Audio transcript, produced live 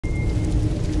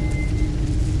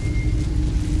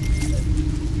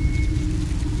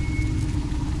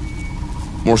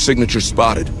More signatures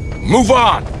spotted. Move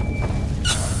on!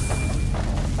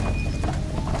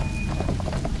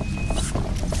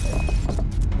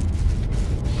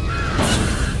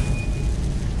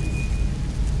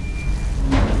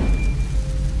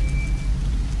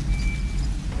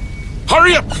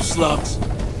 Hurry up, you slugs!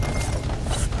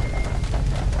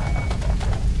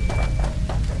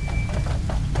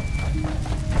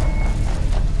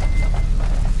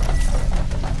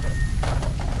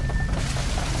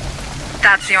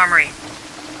 That's the armory.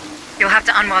 You'll have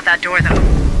to unweld that door, though.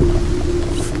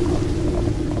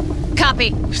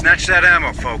 Copy. Snatch that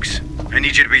ammo, folks. I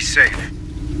need you to be safe.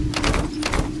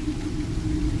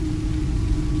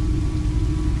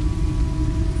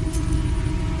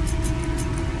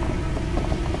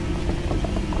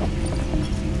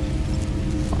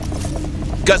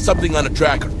 Got something on a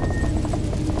tracker.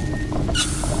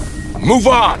 Move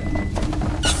on!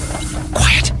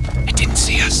 Quiet. It didn't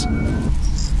see us.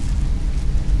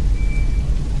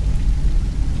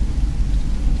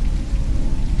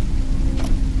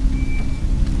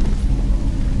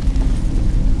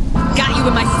 Got you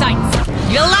in my sights.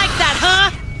 You like that,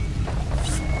 huh?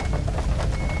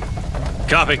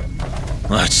 Copy.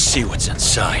 Let's see what's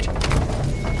inside.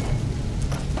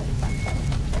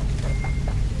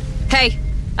 Hey,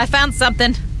 I found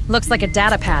something. Looks like a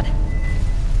data pad.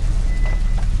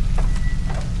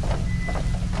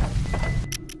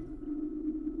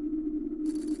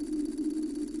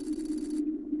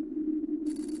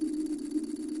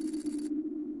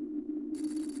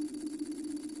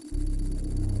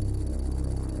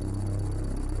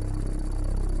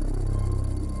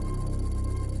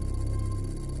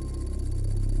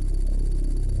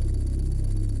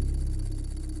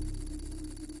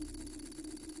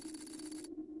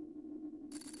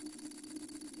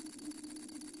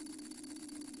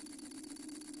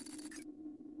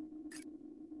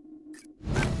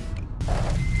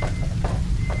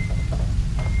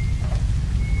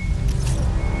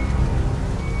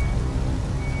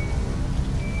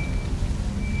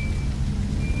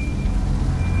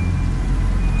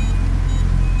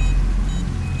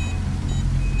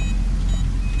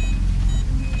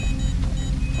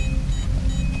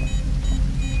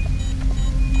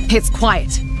 It's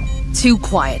quiet. Too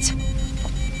quiet.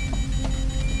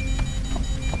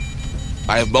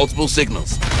 I have multiple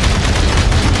signals.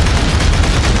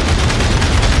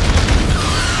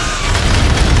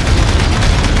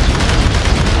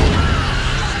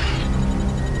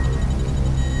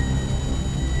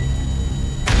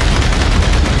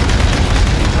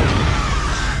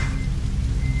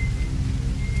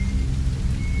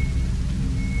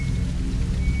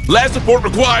 Last support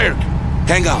required!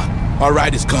 Hang on. Our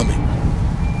ride is coming.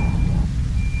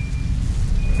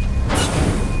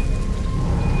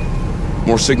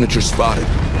 More signatures spotted.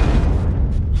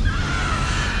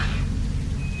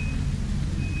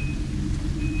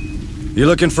 You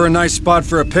looking for a nice spot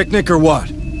for a picnic or what?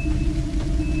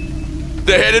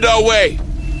 They're headed our way.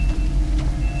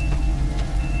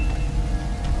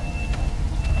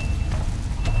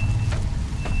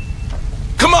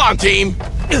 Come on, team!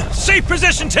 Safe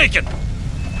position taken!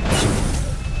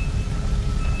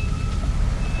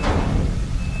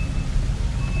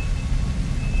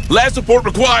 Last support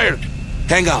required!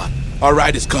 Hang on. Our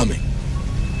ride is coming.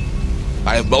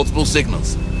 I have multiple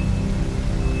signals.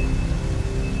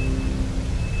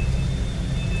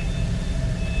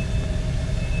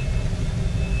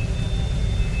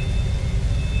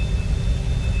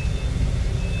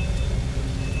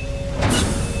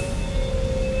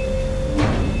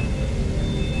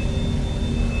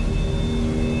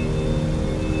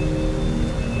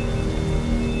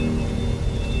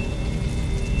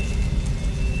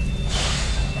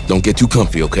 Don't get too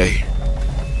comfy, okay?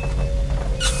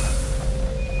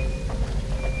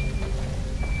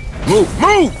 Move!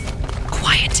 Move!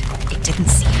 Quiet. It didn't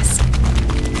see us.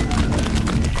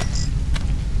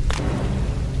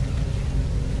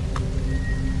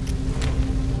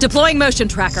 Deploying motion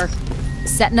tracker.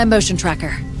 Setting a motion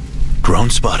tracker. Drone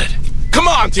spotted. Come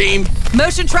on, team!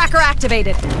 Motion tracker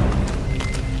activated.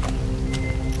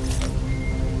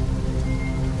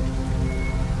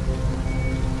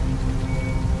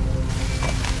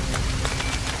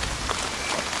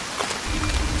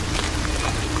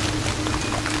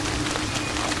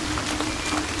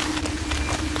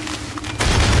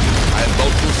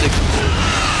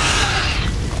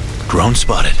 Drone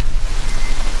spotted.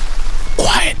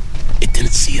 Quiet. It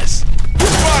didn't see us.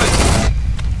 Spotted!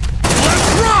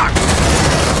 Let's rock!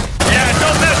 Yeah,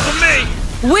 don't mess with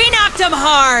me! We knocked him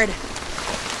hard!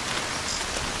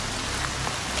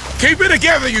 Keep it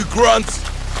together, you grunts!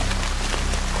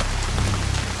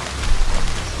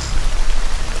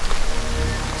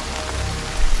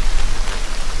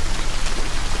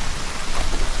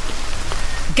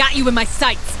 Got you in my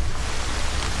sights.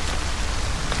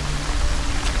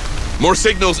 More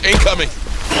signals incoming.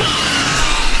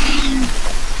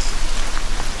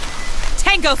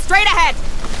 Tango, straight ahead!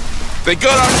 They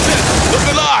got our scent.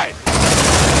 Look alive.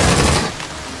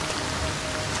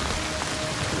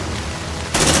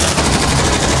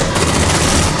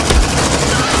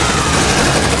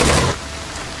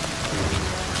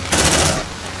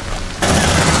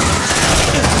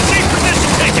 Safe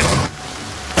position taken!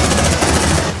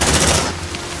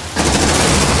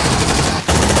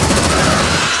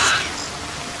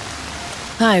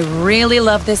 I really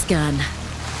love this gun.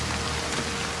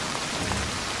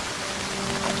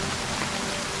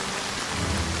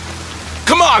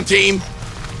 Come on, team.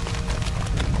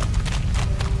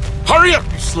 Hurry up,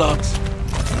 you slugs.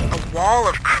 A wall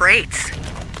of crates.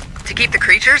 To keep the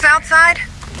creatures outside?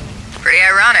 Pretty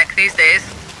ironic these days.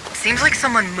 Seems like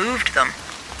someone moved them.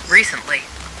 Recently.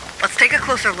 Let's take a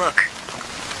closer look.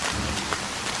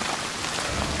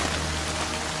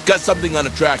 Got something on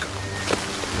a tracker.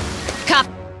 Cop.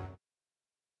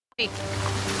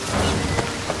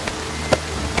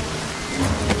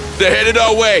 They're headed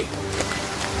our way.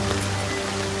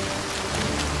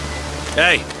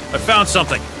 Hey, I found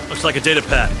something. Looks like a data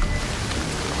pad.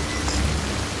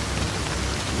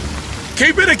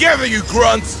 Keep it together, you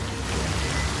grunts.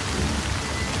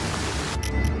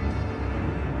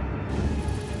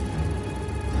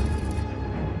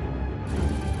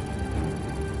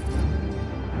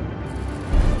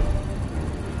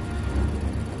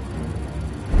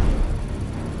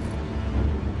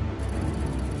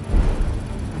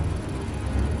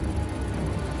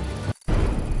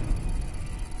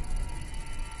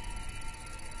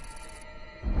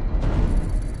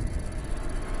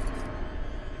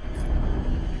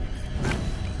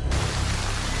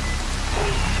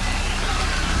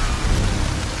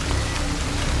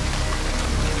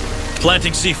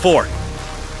 Planting C4.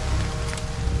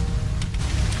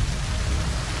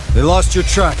 They lost your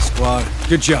track, squad.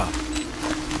 Good job.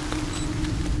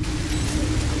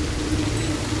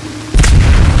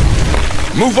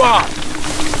 Move on.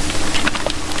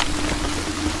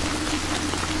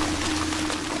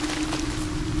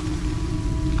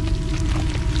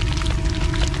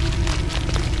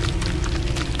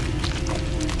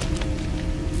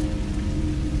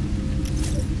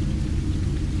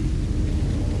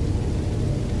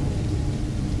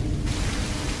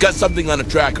 Got something on a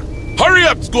tracker. Hurry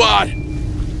up, squad!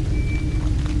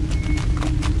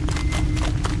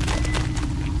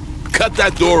 Cut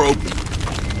that door open.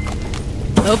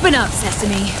 Open up,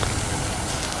 Sesame.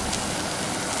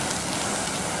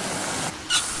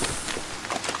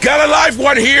 Got a live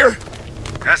one here?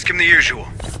 Ask him the usual.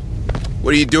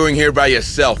 What are you doing here by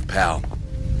yourself, pal?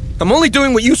 I'm only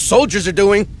doing what you soldiers are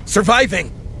doing,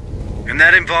 surviving. And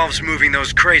that involves moving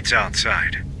those crates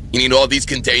outside. You need all these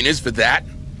containers for that?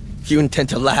 You intend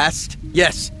to last?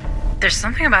 Yes. There's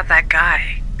something about that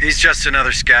guy. He's just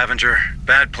another scavenger.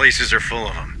 Bad places are full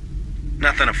of them.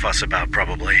 Nothing to fuss about,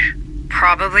 probably.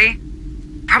 Probably?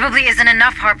 Probably isn't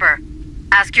enough, Harper.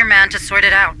 Ask your man to sort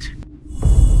it out.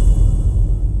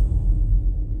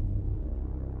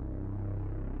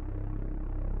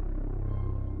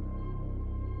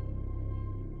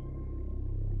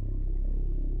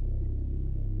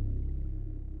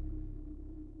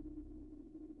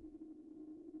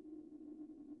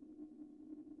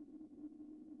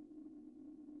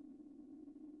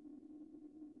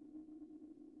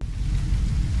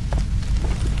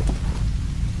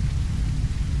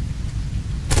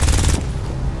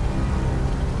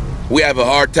 We have a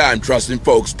hard time trusting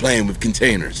folks playing with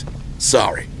containers.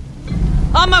 Sorry.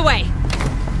 On my way!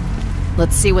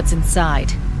 Let's see what's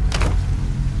inside.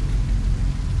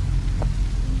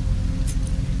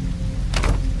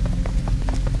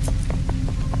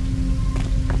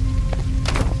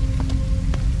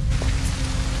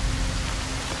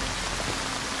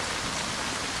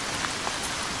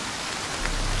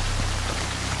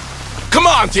 Come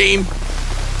on, team!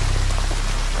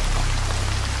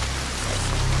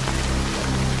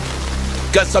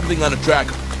 Got something on a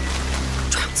tracker.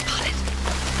 Drone spotted.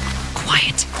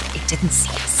 Quiet. It didn't see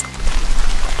us.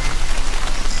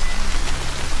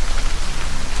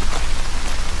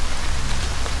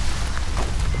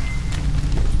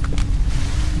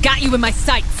 Got you in my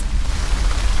sights.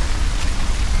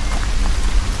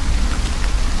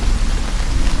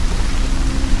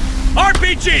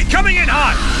 RPG coming in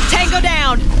hot! Tango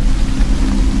down!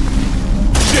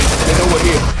 Shit, they know we're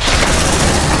here.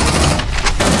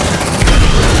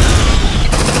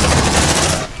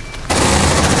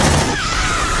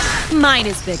 Mine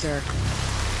is bigger.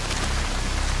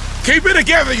 Keep it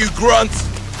together, you grunts!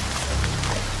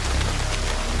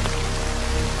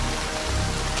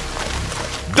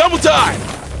 Double time!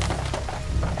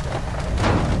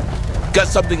 Got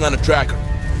something on a tracker.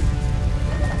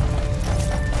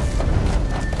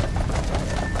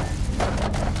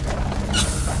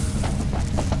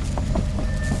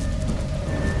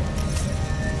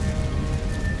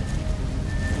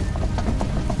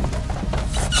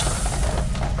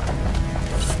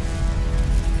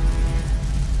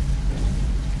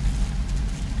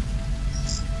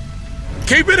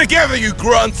 Keep it together, you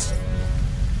grunts!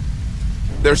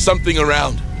 There's something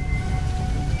around.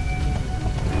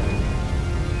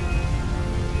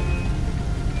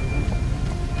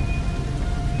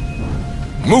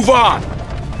 Move on!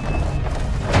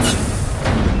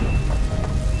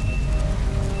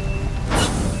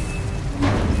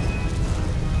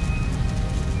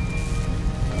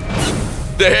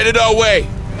 They're headed our way.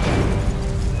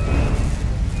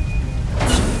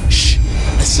 Shh!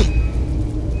 Listen.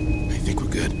 I think we're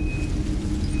good.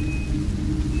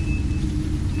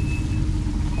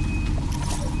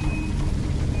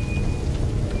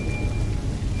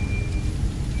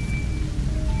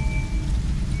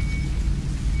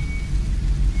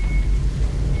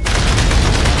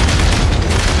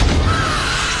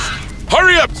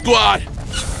 Hurry up, squad!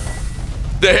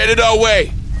 They're headed our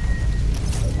way.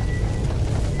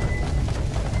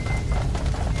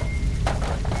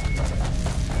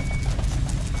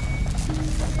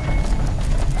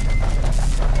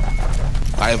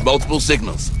 I have multiple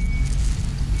signals.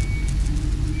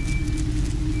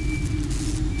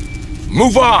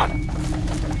 Move on!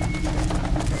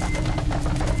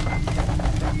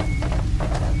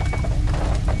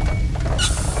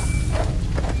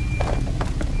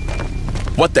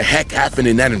 What the heck happened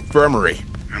in that infirmary?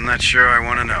 I'm not sure I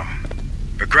want to know.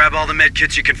 But grab all the med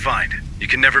kits you can find. You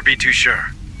can never be too sure.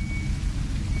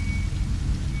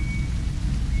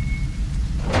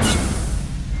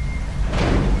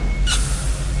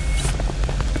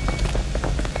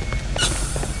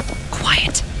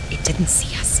 Quiet. It didn't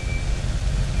see us.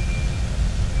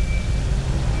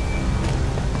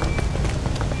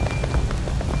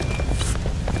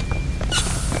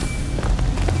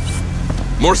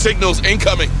 More signals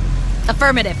incoming.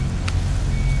 Affirmative.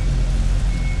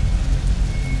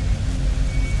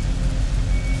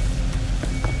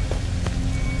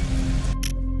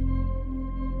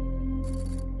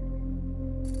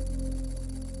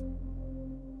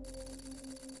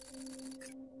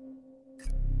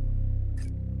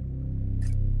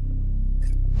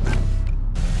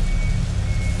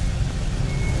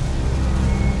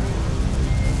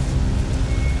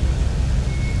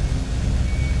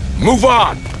 Move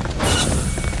on!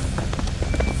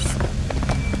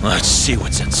 Let's see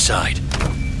what's inside.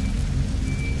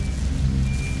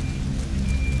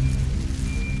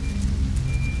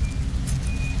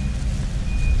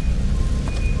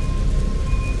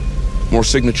 More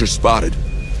signatures spotted.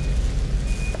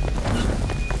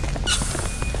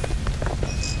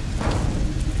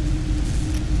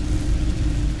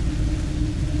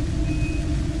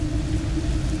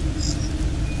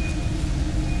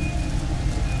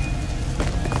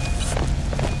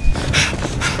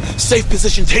 Safe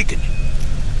position taken.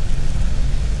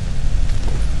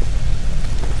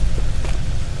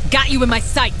 Got you in my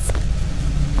sights.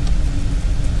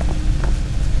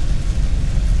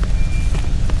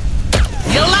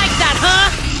 You like that, huh?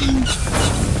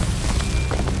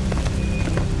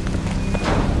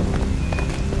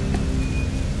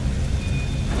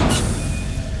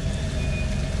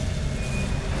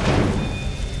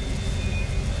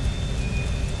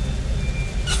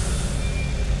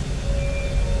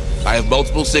 I have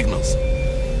multiple signals.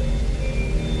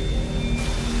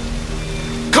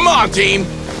 Come on, team!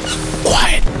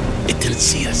 Quiet. It didn't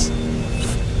see us.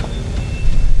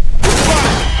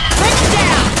 Bring it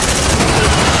down!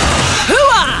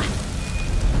 Hooah!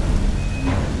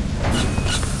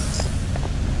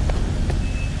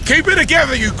 Keep it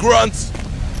together, you grunts!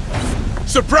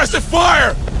 Suppressive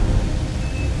fire!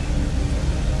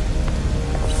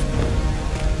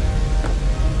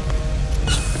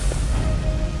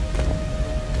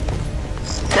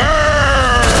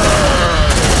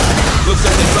 Looks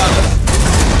like they found us.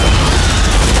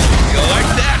 You like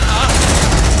that, huh?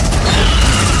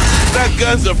 That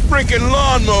gun's a freaking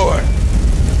lawnmower!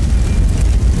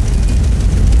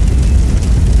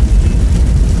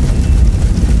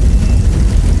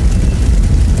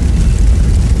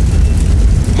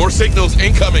 More signals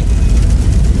incoming.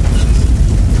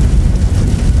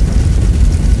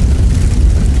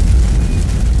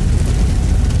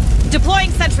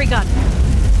 Deploying sentry gun.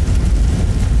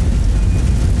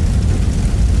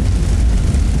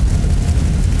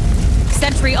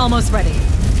 Sentry almost ready.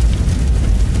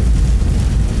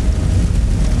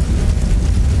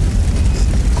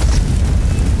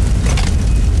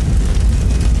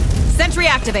 Defense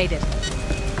reactivated.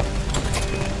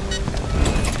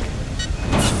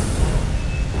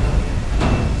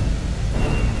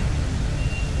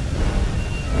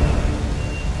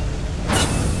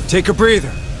 Take a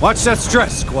breather. Watch that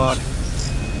stress, squad.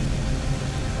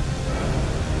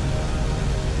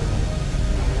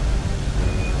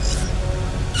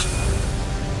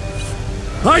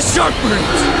 Nice shot,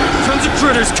 Marines! Tons of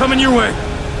critters coming your way!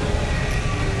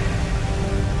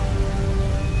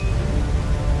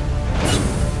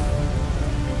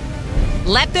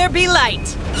 Let there be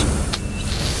light.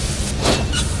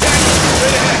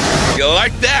 You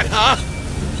like that, huh?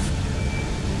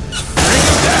 Bring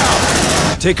him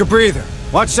down! Take a breather.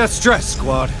 Watch that stress,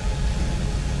 squad.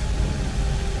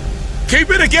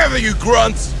 Keep it together, you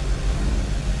grunts!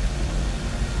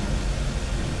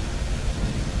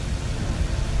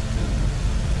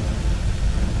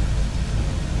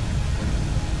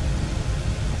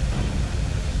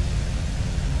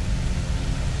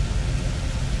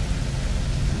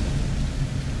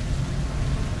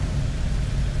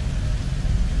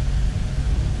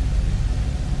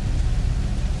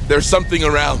 There's something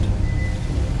around.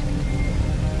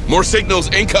 More signals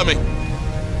incoming.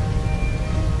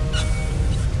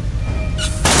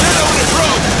 Shadow in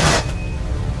approach!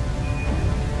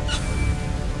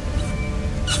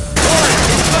 Lord,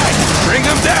 in sight! Bring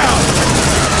him down!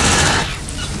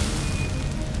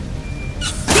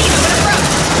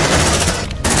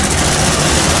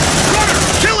 Runner,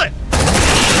 kill it!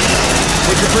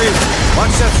 Take a breather.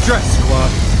 Watch that stress,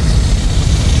 squad.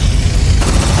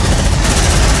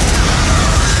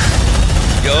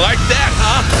 You like that,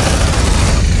 huh?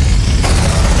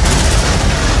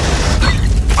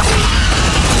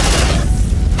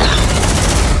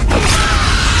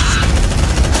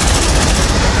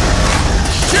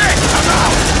 Shit! I'm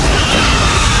out!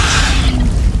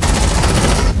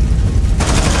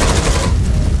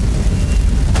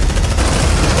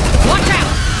 Watch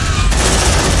out!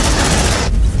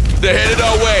 They're headed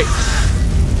our way.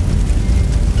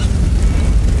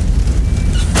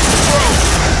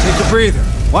 Take a breather.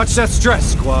 Watch that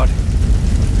stress, squad.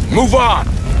 Move on!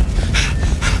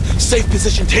 Safe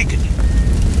position taken.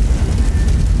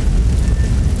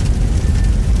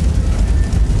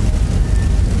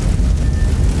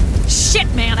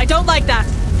 Shit, man, I don't like that.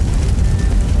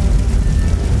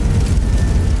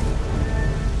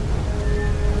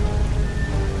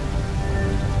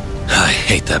 I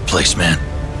hate that place, man.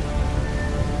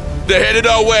 They're headed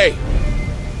our way.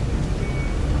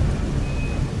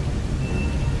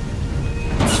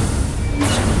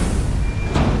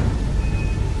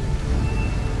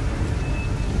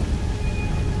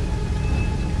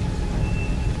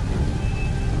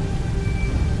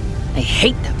 I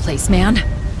hate that place, man.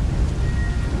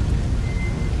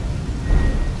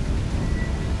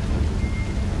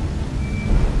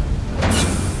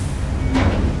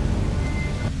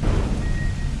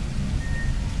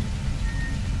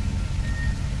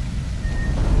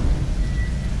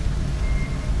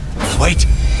 Wait,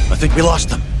 I think we lost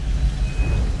them.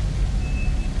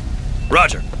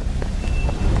 Roger.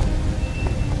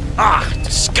 Ah,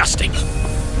 disgusting.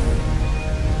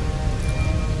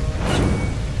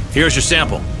 Here's your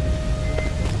sample.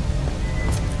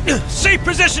 Safe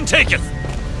position taken!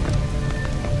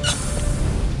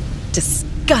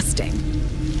 Disgusting.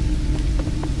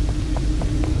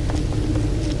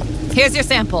 Here's your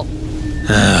sample.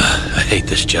 I hate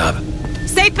this job.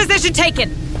 Safe position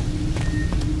taken.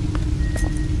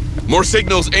 More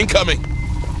signals incoming.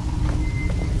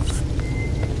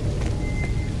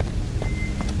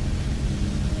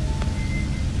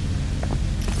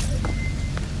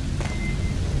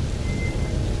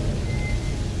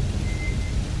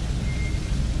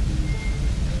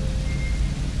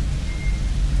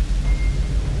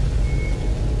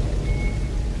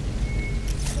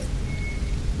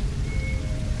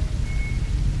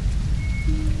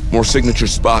 More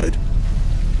signatures spotted.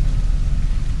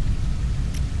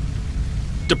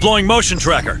 Deploying motion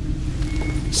tracker.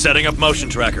 Setting up motion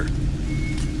tracker.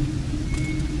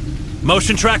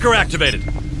 Motion tracker activated.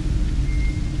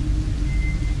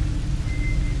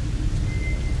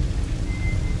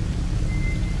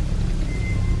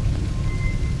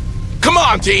 Come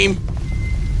on, team!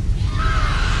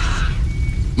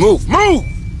 Move, move!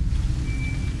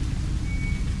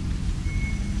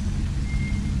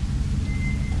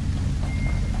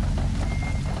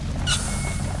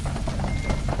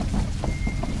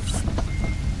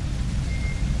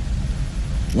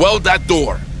 Weld that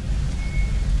door.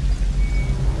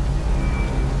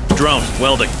 Drone,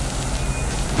 welding.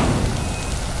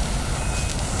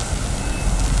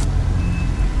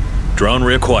 Drone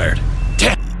reacquired.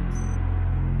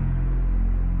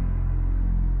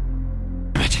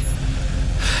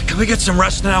 Can we get some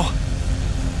rest now?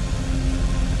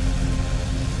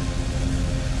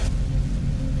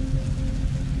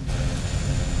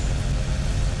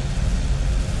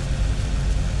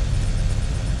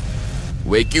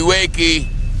 Wakey, wakey.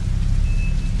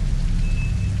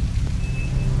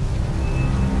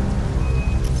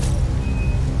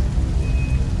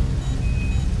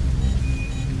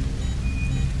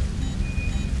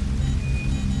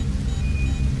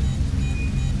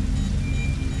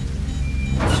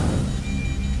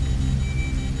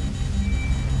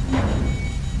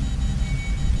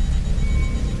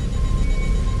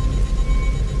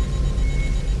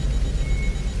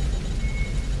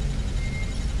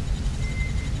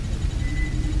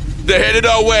 They're headed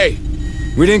our way.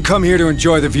 We didn't come here to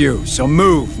enjoy the view, so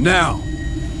move, now!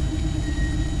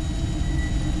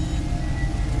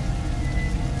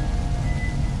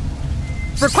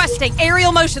 Requesting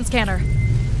aerial motion scanner.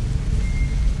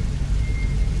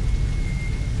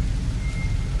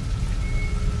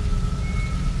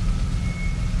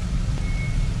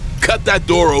 Cut that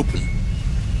door open.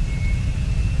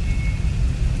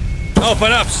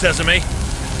 Open up, Sesame.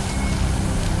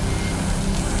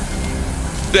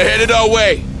 They're headed our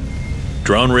way.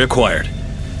 Drone reacquired.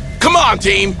 Come on,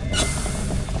 team.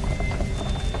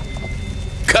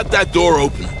 Cut that door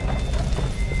open.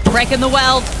 Breaking the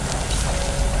weld.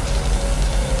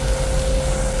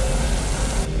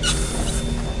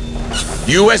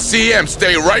 USCM,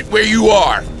 stay right where you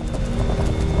are.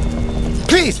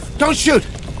 Please, don't shoot!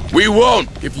 We won't,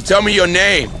 if you tell me your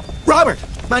name. Robert!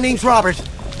 My name's Robert.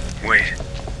 Wait,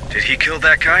 did he kill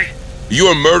that guy? You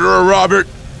a murderer, Robert?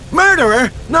 Murderer?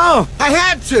 No, I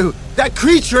had to! That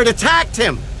creature had attacked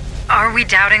him! Are we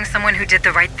doubting someone who did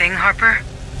the right thing, Harper?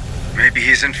 Maybe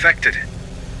he's infected.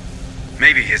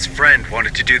 Maybe his friend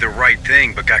wanted to do the right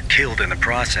thing but got killed in the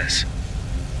process.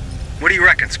 What do you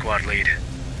reckon, squad lead?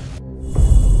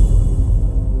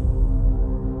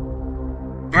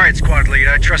 Alright, squad lead,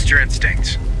 I trust your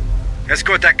instincts.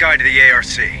 Escort that guy to the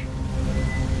ARC.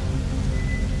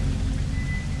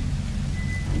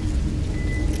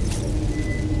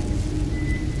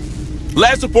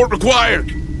 Last support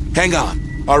required. Hang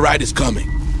on, our ride is coming.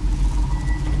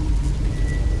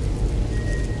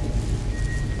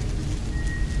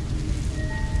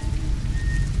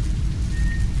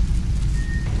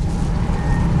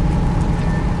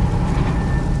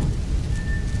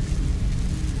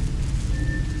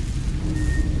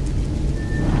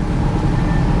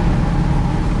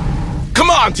 Come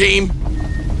on, team!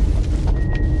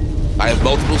 I have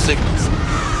multiple signals.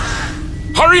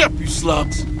 Hurry up, you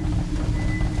slugs!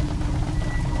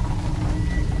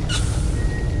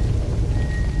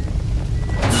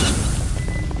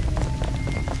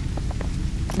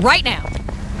 Right now.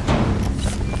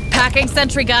 Packing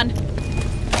sentry gun.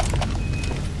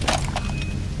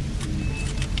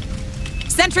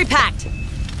 Sentry packed.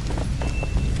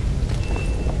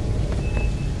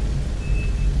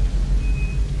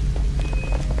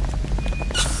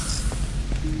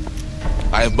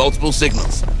 I have multiple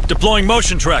signals. Deploying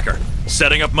motion tracker.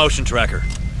 Setting up motion tracker.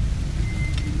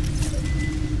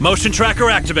 Motion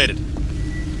tracker activated.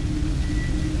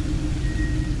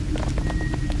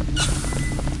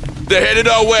 They're headed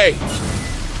our way.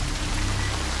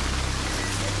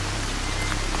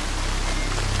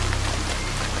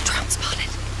 Drone spotted.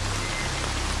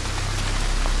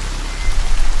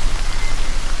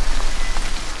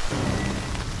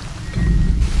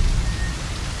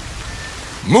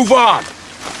 Move on!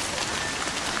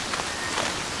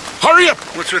 Hurry up!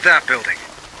 What's with that building?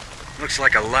 Looks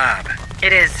like a lab.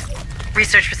 It is.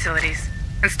 Research facilities.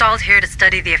 Installed here to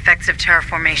study the effects of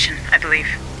terraformation, I believe.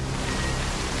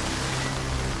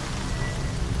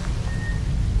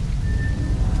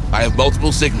 I have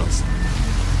multiple signals.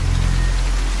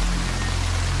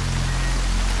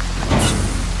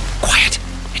 Quiet.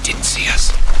 It didn't see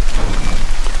us.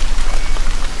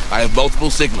 I have multiple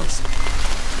signals.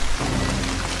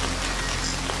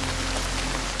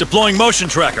 Deploying motion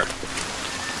tracker.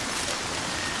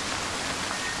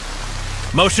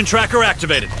 Motion tracker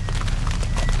activated.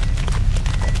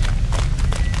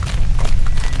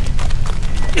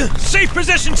 Safe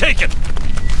position taken.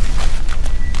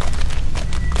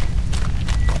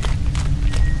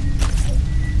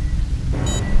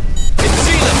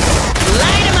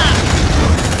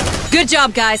 Good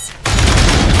job, guys.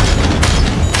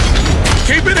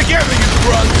 Keep it together, you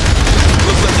grunts!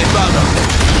 Looks like they found us.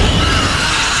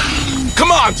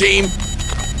 Come on, team!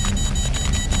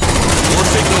 More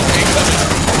signals incoming.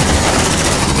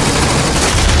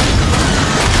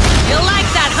 You like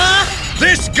that, huh?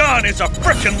 This gun is a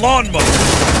frickin' lawnmower.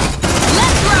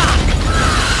 Let's rock!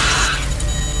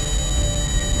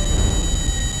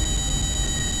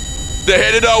 They're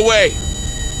headed our way.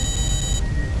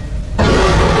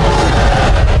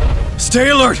 Stay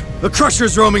alert! The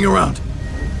Crusher's roaming around.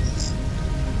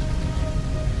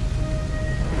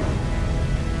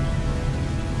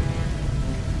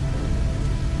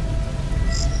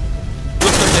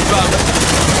 Looks like they found us.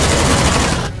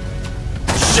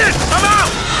 Shit! I'm out!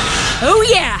 Oh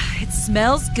yeah, it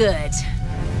smells good.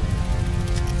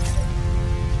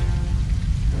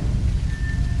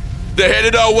 They're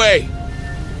headed our way.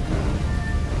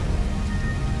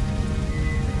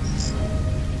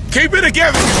 Keep it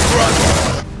together, you front.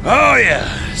 Oh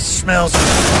yeah, smells good.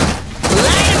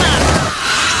 Light 'em up!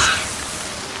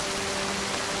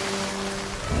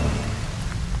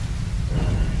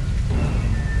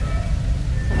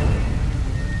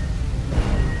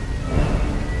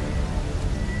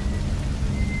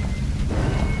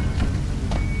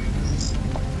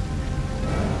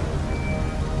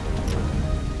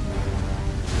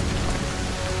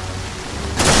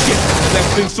 Shit, that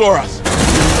thing saw us.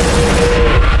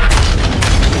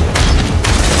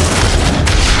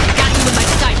 Got you with my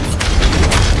sights.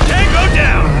 Tango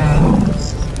down!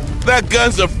 That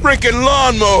gun's a freaking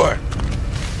lawnmower.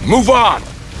 Move on.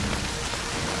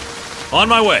 On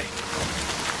my way.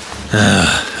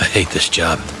 I hate this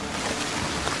job.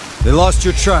 They lost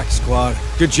your track, squad.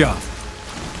 Good job.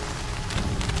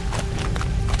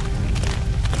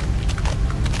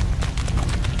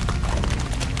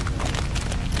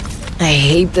 I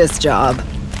hate this job.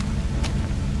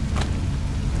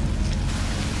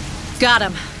 Got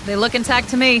him. They look intact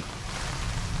to me.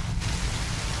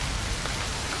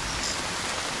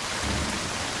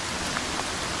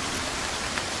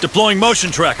 Deploying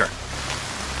motion tracker.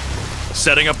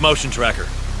 Setting up motion tracker.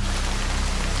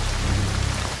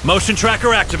 Motion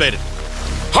tracker activated.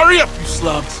 Hurry up, you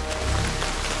slubs.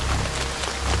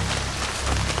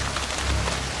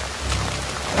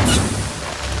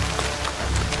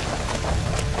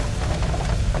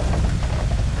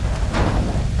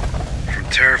 From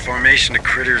terraformation to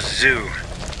Critter's Zoo.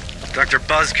 Dr.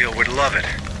 Buzzkill would love it.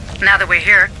 Now that we're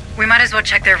here, we might as well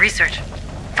check their research.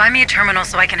 Find me a terminal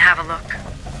so I can have a look.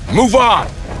 Move on.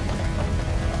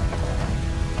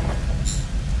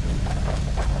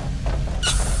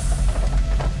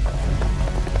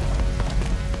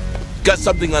 Got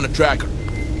something on the tracker.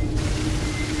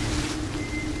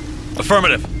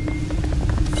 Affirmative.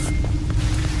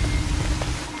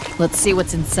 Let's see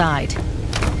what's inside.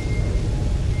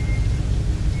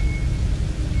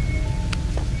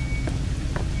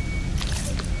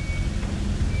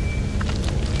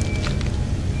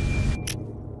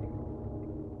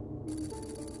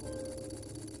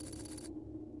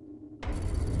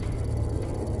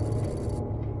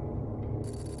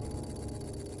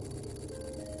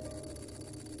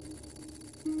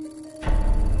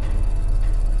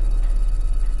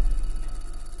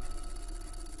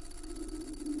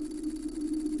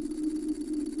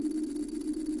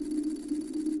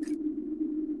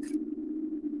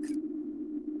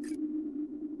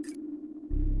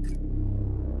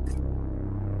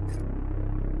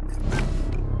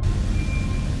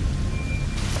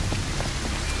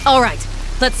 All right,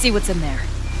 let's see what's in there.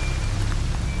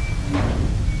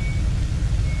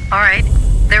 All right,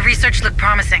 their research looked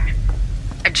promising.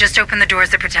 I just opened the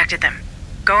doors that protected them.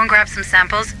 Go and grab some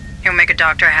samples. You'll make a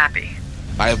doctor happy.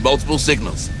 I have multiple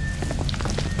signals.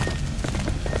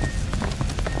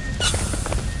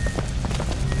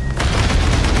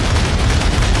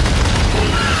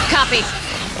 Copy.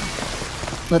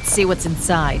 Let's see what's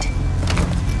inside.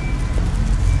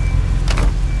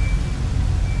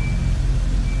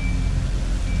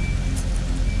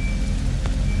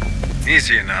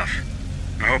 Easy enough.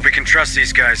 I hope we can trust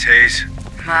these guys, Hayes.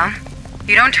 Well,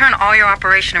 you don't turn all your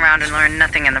operation around and learn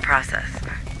nothing in the process.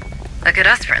 Look at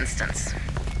us, for instance.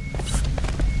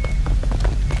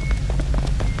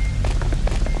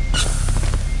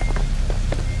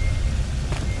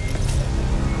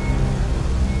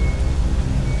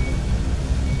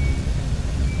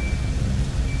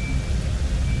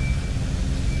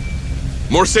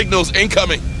 More signals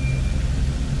incoming.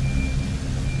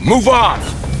 Move on.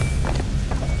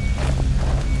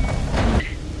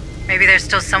 Maybe there's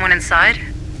still someone inside?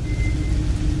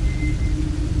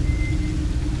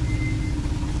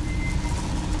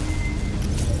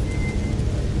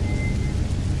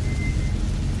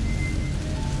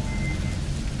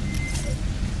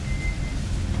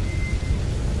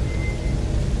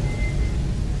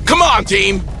 Come on,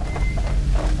 team.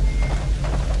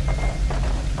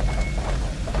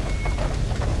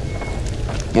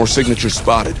 More signatures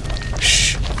spotted.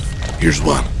 Shh. Here's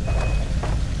one.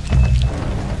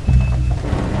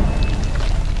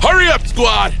 Hurry up,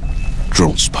 squad!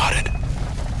 Drone spotted.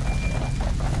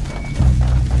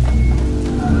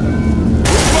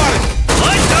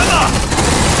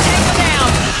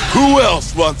 Who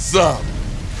else wants some?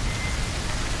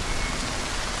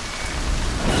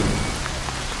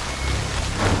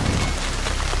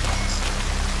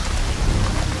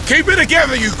 Keep it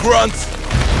together, you grunts!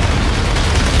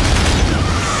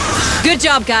 Good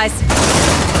job, guys.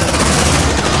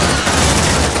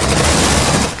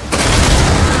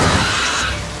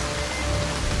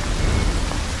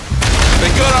 They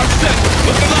got our set!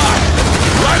 Look alive!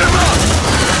 Light them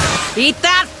up! Eat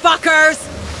that, fuckers!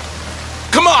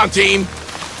 Come on, team!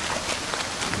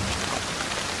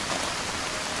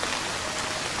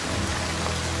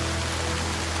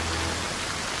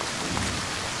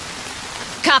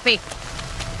 Copy.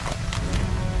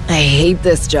 I hate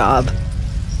this job.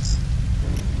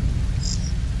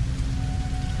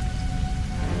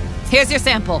 Here's your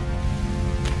sample.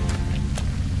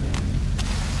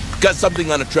 Got something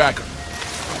on a tracker.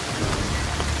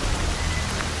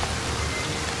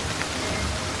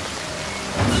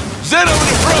 Zeno in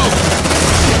the probe!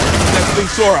 That thing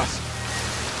saw us.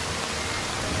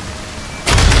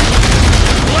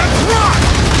 Let's rock!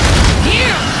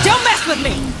 Here! Don't mess with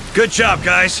me! Good job,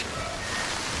 guys.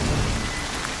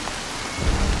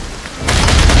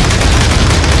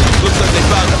 Looks like they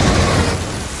found us.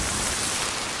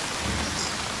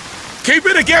 Keep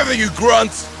it together, you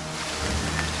grunts!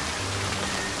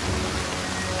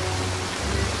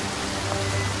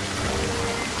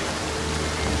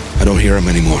 I don't hear him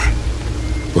anymore.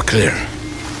 We're clear.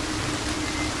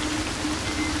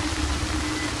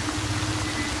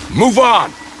 Move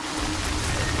on!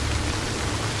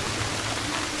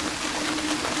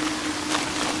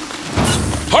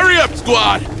 Hurry up,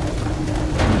 squad!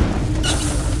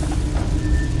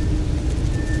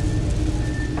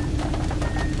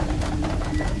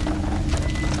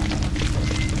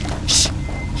 Shh!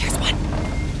 Here's one.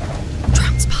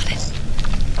 Drone spotted.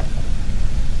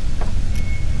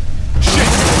 Shit!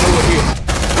 Over here.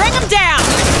 Bring him down!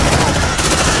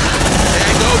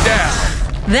 And go down!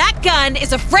 That gun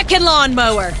is a frickin'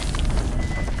 lawnmower!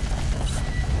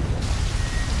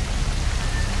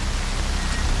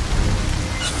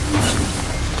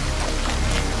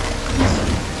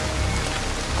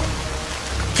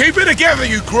 Keep it together,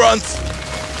 you grunts!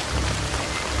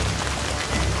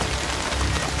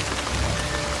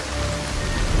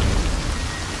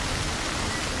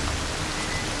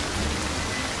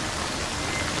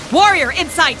 Warrior, in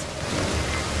sight!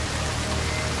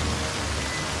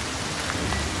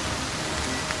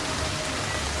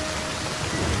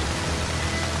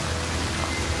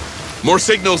 More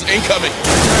signals incoming!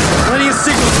 Plenty of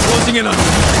signals closing in on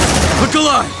us. Look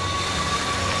alive!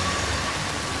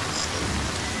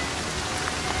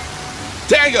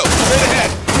 Tango, straight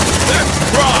ahead! Let's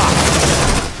rock!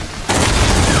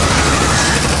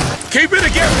 Keep it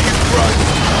together, you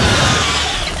grunts!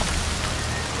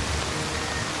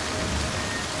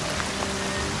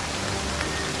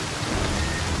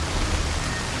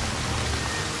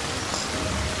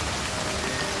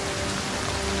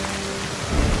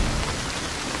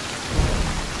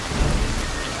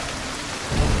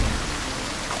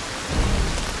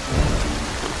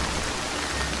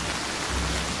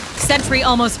 Sentry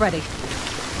almost ready.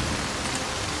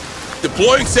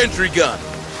 Deploying sentry gun.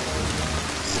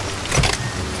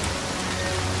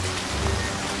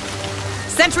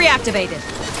 Sentry activated.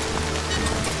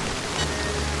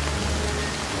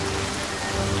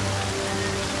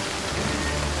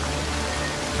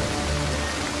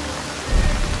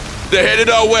 They're headed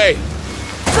our way.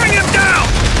 Bring him down!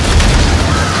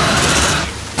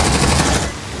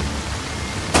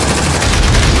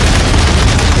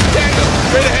 Tango,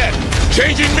 straight ahead.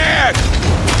 Changing mag.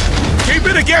 Keep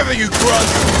it together, you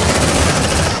grunts.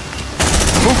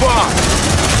 Move on.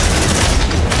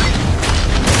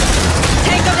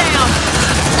 Tango down!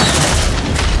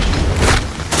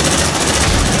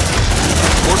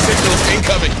 More signals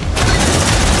incoming.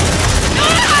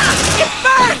 Ah! It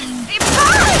burns! It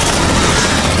burns!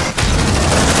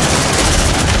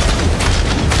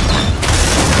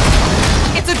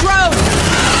 It's a drone!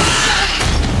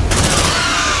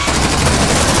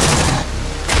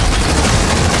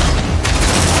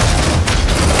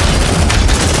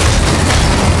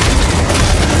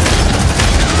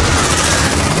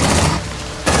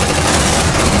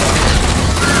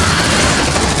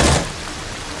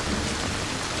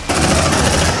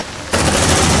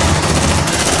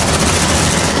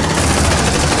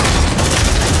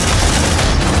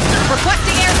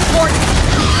 Requesting air support!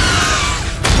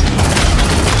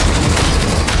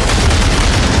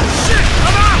 Shit,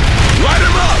 I'm out! Light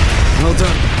him up! Well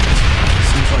done.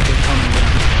 Seems like they're coming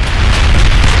down.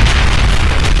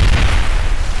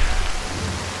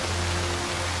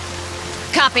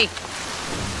 Copy.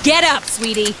 Get up,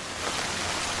 sweetie.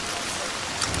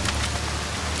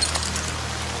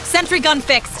 Sentry gun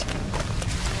fixed.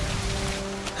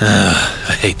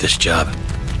 I hate this job.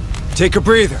 Take a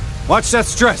breather. Watch that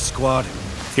stress, squad.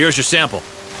 Here's your sample.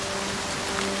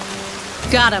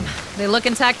 Got him. They look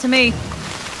intact to me.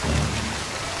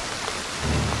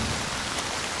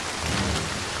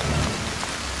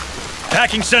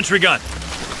 Packing sentry gun.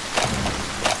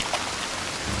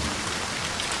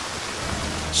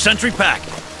 Sentry pack.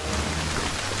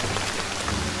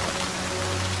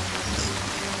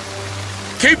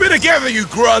 Keep it together, you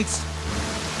grunts!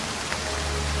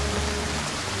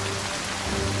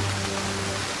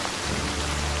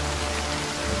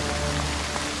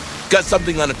 Got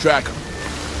something on the tracker.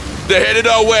 They're headed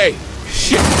our way.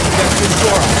 Shit, that's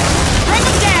Ventura. Bring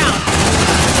them down!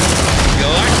 You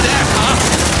like that,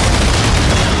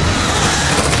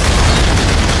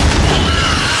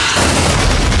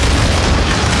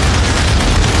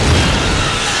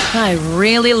 huh? I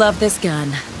really love this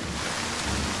gun.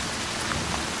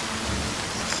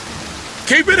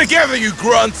 Keep it together, you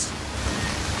grunts!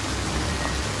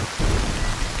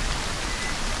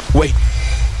 Wait.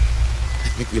 I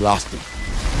think we lost him.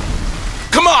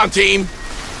 Come on, team!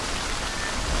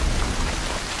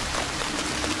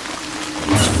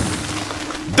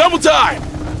 Double time!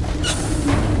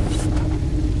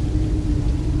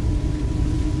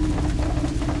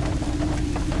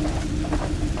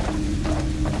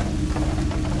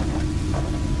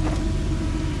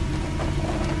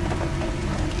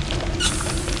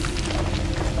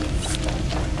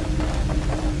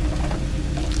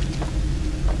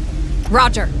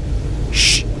 Roger.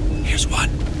 Shh! Here's one.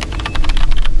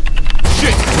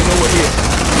 Shit! I know we're here.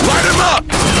 Light him up!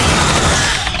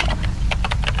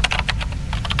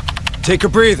 Take a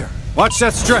breather. Watch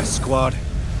that stress, squad.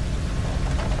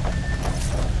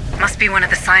 Must be one of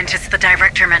the scientists the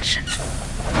director mentioned.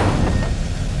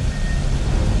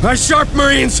 Nice sharp,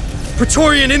 Marines!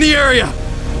 Praetorian in the area!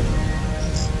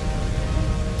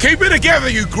 Keep it together,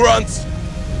 you grunts!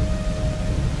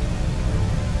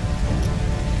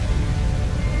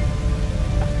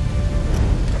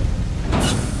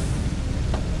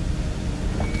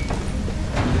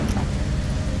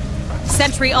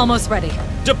 Sentry almost ready.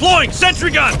 Deploying sentry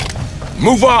gun!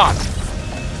 Move on!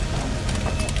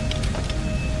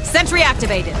 Sentry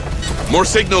activated. More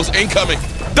signals incoming.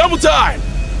 Double time!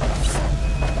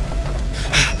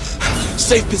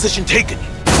 Safe position taken.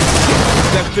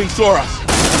 That thing saw us.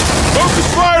 Focus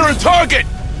fire and target!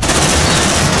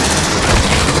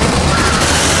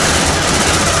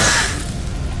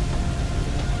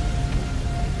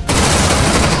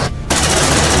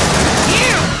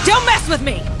 You! Don't mess with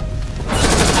me!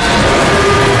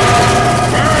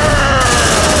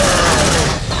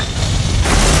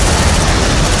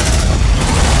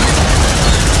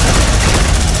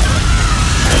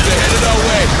 They're headed our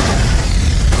way.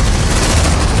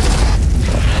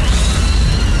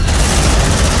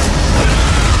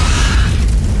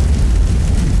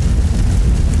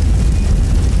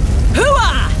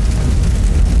 Hooah!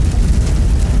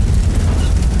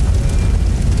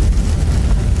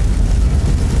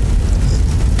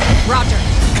 Roger.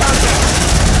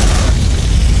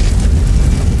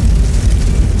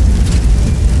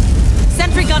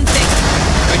 Sentry gun fixed.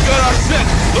 They got our scent.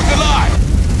 Look alive.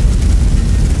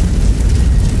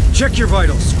 Check your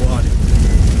vitals, squad.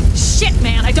 Shit,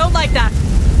 man, I don't like that.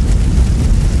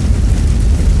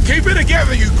 Keep it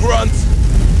together, you grunts.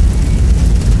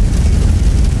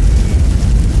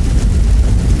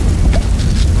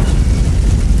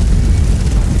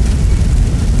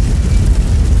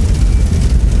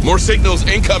 More signals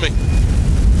incoming.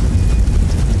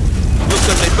 Looks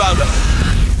like they found us.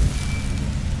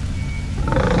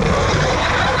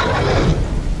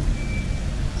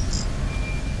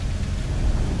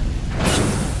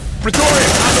 Pretoria,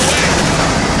 on the way!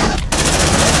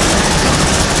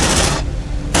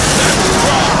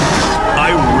 I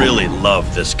really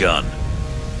love this gun.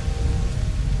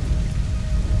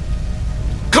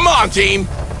 Come on, team!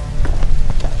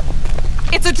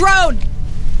 It's a drone!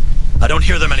 I don't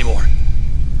hear them anymore.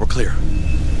 We're clear.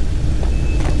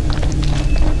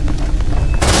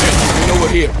 Shit, we know we're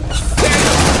here.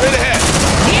 Daniel, straight ahead!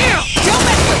 Here! Don't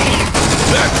mess with me!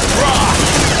 Let's rock!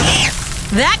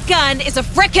 That gun is a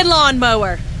frickin'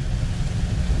 lawnmower!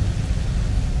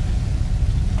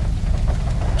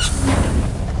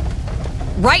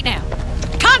 Right now!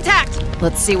 Contact!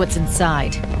 Let's see what's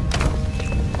inside.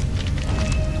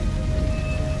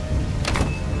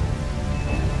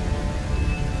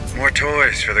 More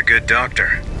toys for the good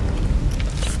doctor.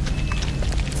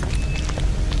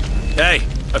 Hey,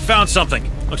 I found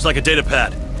something. Looks like a data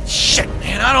pad. Shit,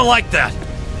 man, I don't like that.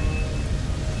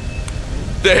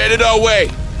 They're headed our way.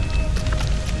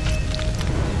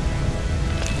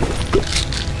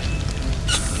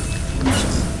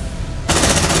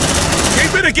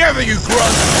 it together, you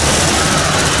grunt!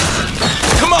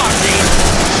 Come on, team!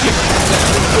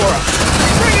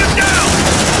 Bring him down!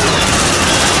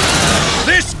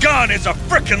 This gun is a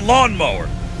frickin' lawnmower!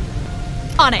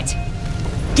 On it.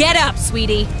 Get up,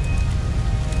 sweetie.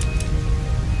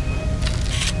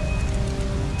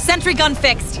 Sentry gun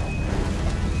fixed.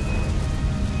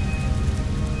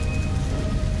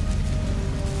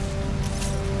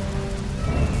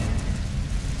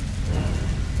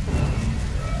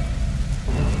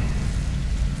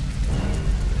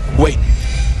 Wait.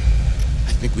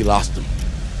 I think we lost him.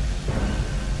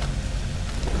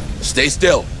 Stay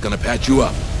still. Gonna patch you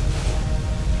up.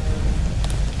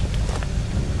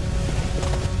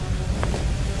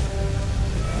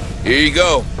 Here you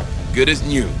go. Good as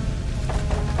new.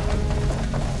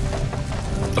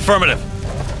 Affirmative.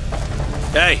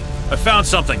 Hey, I found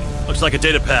something. Looks like a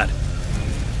data pad.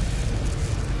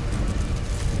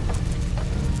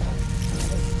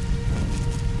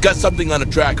 Got something on a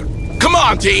tracker. Come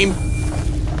on, team!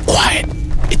 Quiet.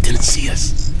 It didn't see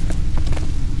us.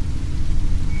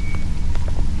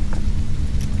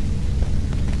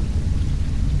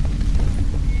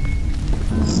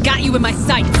 Got you in my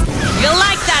sights. You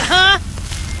like that, huh?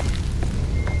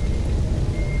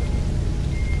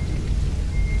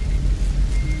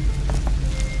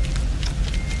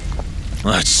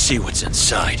 Let's see what's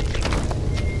inside.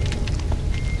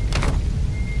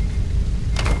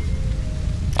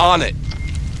 On it.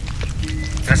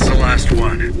 That's the last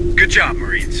one. Good job,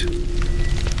 Marines.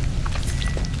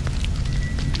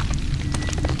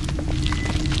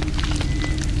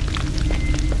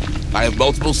 I have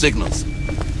multiple signals.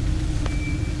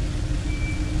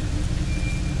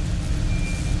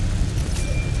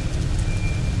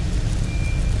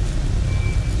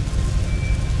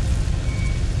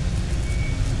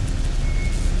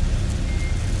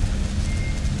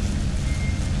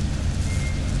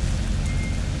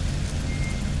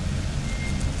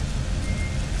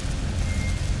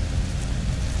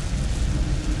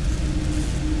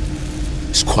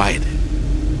 It's quiet.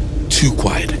 Too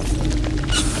quiet.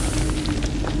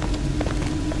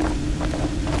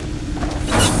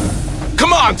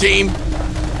 Come on, team!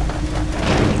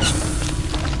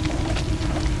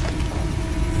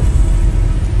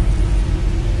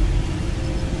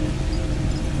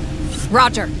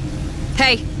 Roger.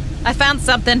 Hey, I found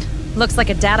something. Looks like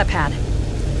a data pad.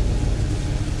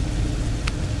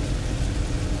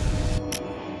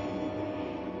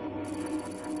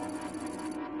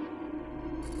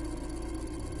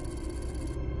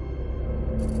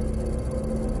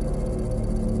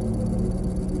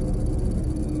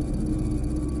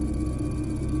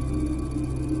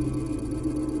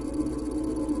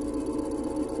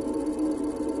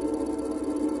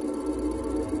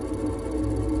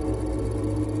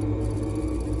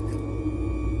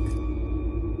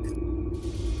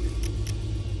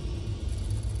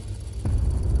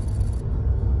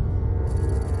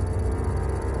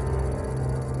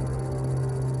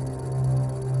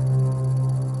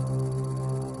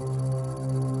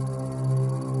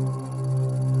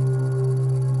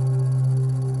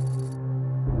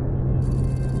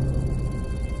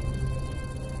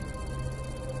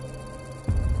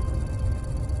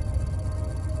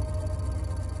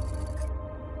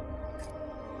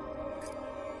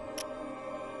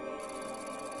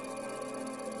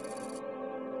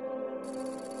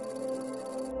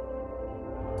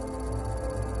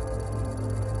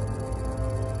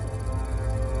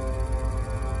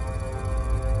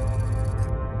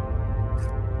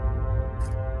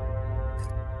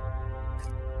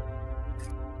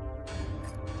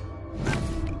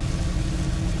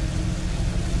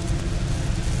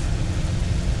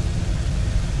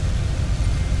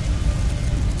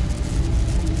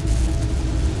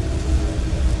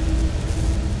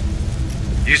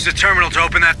 Use the terminal to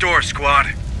open that door, squad.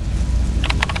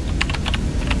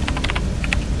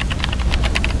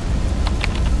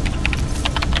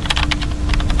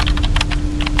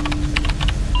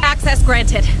 Access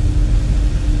granted.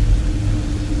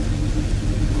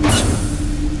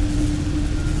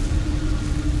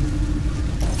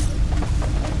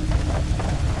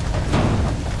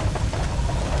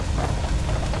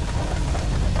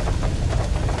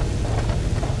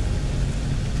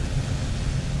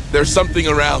 There's something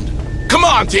around. Come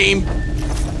on, team!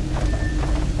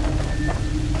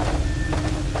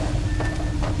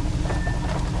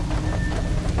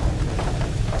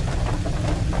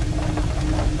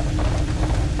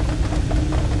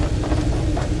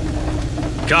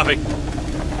 Copy.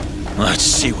 Let's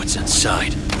see what's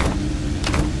inside.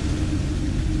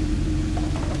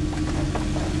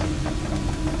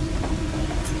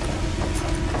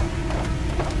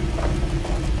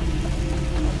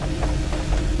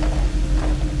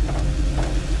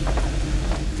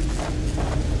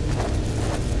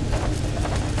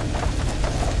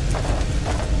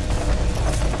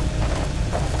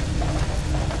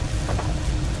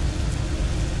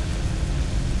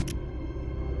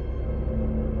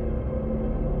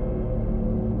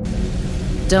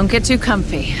 Don't get too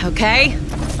comfy, okay?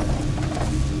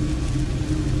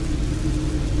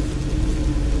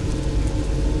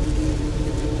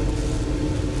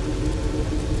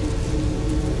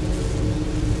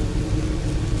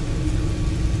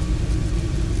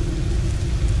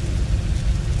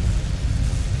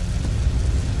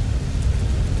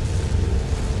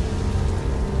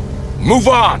 Move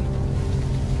on!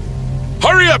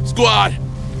 Hurry up, squad!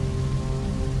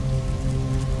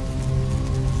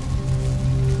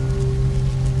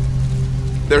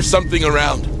 There's something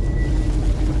around.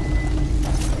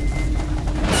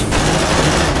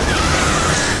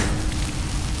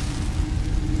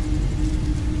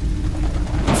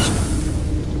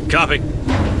 Copy.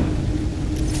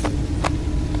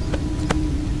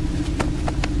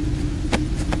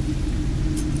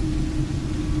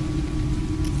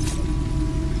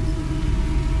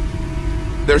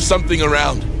 There's something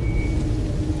around.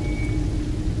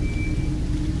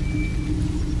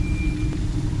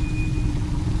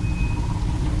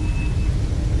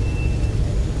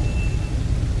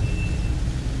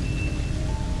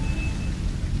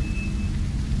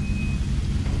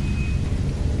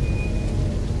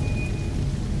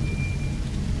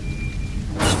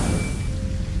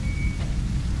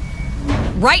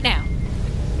 Right now.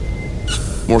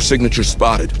 More signatures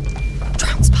spotted.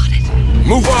 Drone spotted.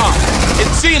 Move on!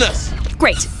 It's seen us!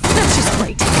 Great. That's just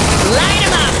great. Line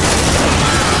him up!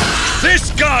 This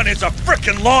gun is a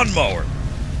frickin' lawnmower!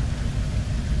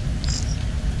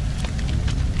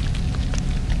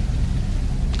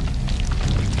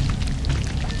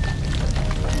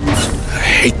 I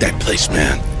hate that place,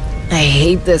 man. I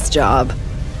hate this job.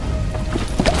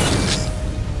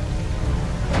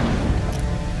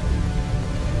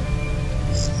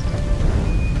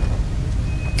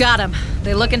 Got him.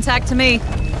 They look intact to me. They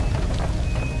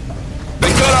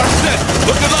got our scent!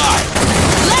 Look alive!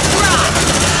 Let's rock!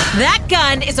 That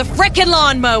gun is a frickin'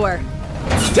 lawnmower.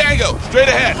 Tango, straight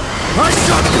ahead! Nice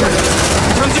shot, Critter!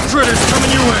 Tons of critters coming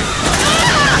your way!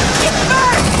 Ah! It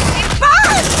burns! It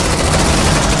burns!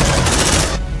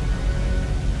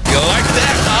 You like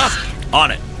that, huh? On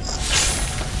it.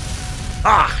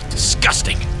 Ah,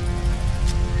 disgusting.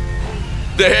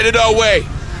 They're headed our way.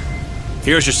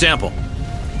 Here's your sample.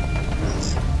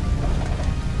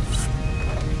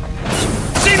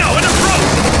 Zeno, in approach!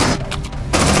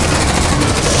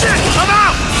 Shit, I'm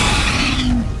out!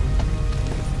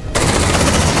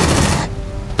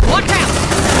 Watch out!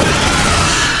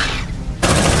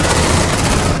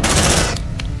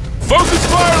 Focus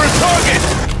fire and target!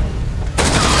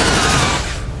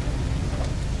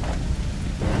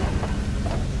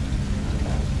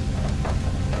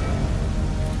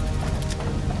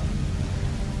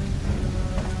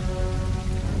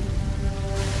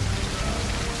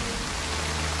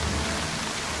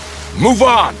 Move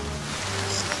on!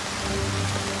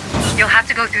 You'll have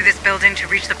to go through this building to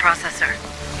reach the processor.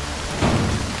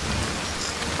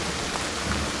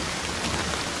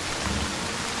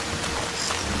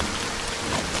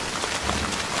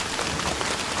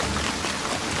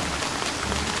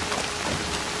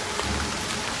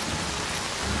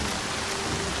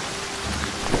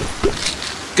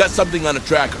 Got something on a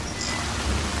tracker.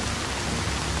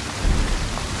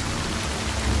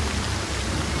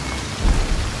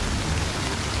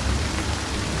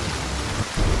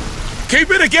 Keep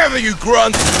it together, you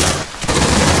grunts!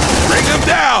 Bring them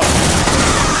down!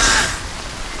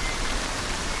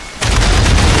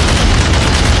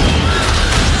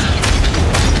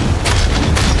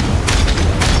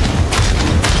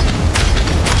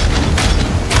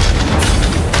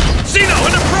 Zeno,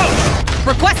 in approach!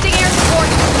 Requesting air support.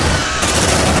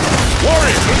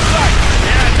 Warriors, in sight!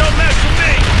 Yeah, don't mess with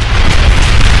me!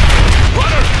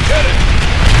 Runner, hit it!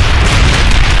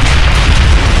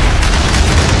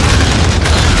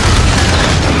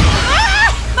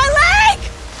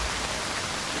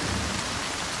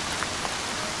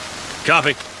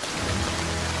 Copy.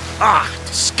 Ah,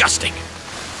 disgusting.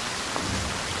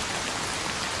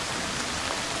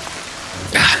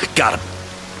 Ah, got him.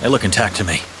 They look intact to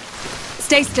me.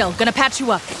 Stay still. Gonna patch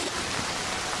you up.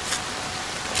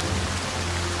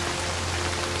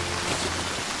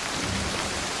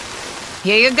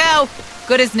 Here you go.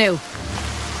 Good as new.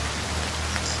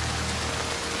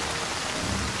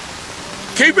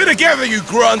 Keep it together, you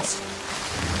grunts!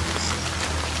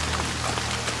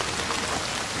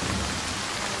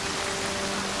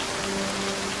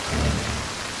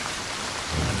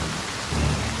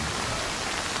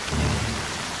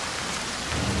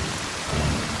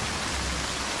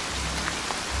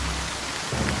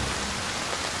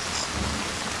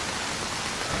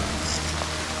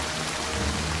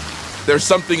 There's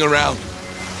something around.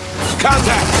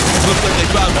 Contact! Looks like they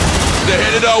found us. They're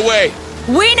headed our way.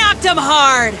 We knocked him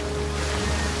hard!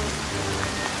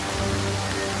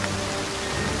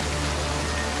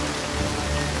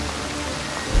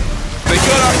 They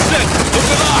got our scent. Look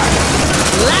alive.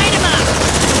 Light him up!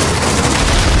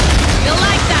 You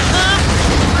like that,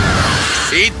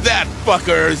 huh? Eat that,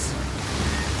 fuckers.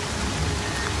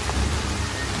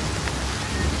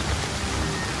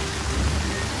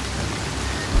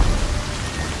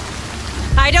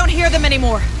 I don't hear them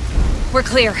anymore. We're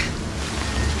clear.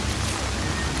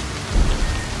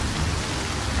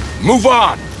 Move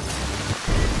on.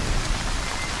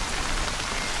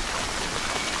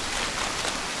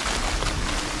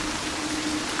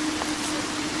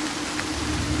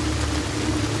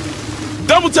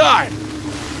 Double time.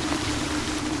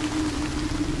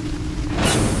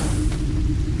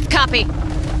 Copy.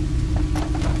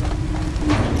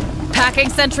 Packing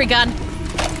sentry gun.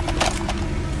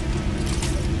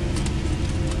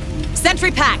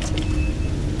 Sentry packed.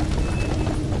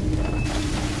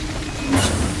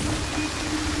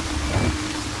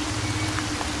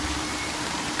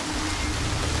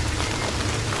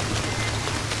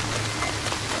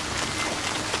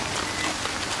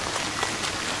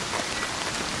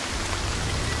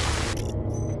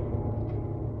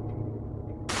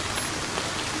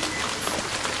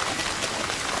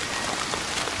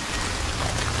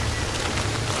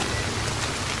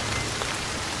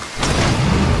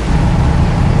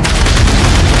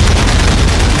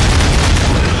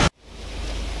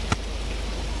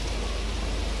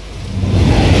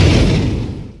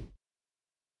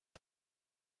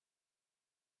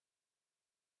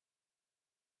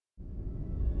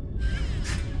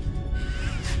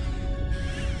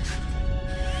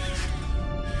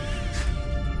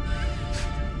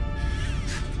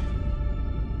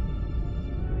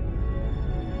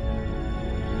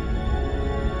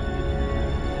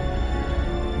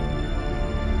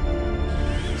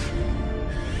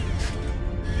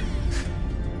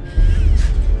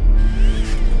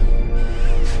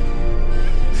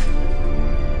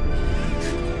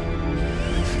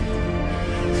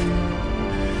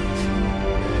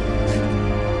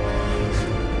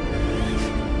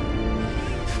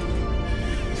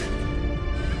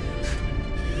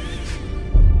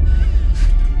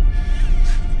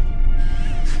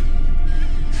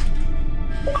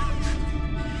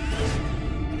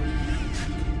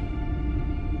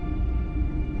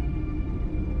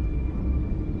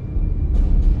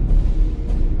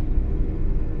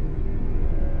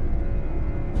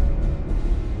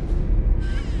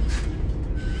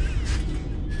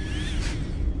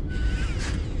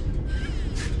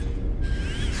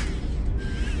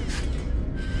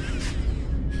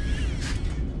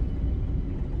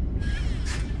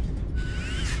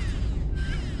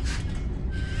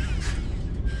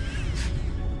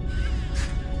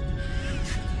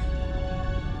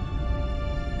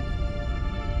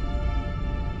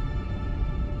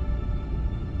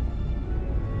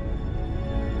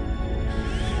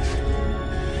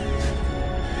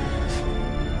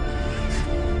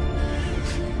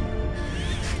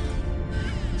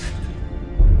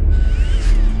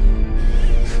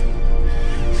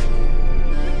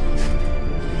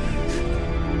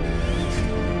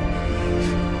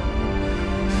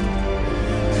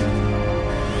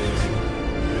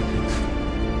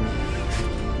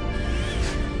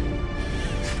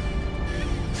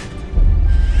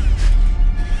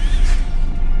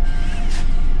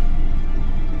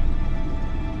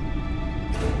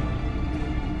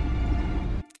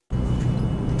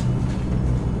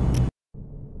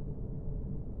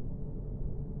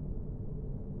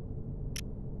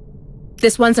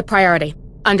 This one's a priority.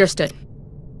 Understood.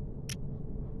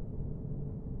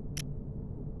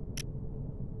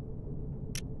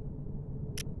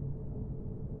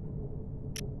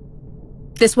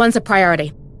 This one's a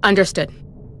priority. Understood.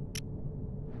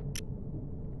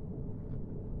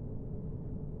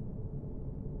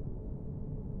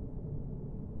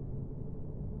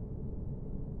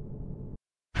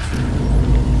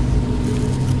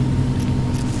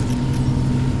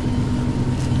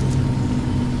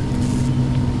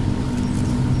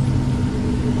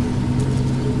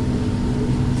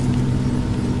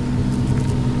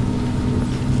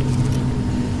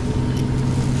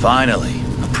 Finally,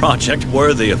 a project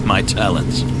worthy of my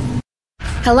talents.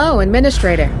 Hello,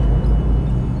 Administrator.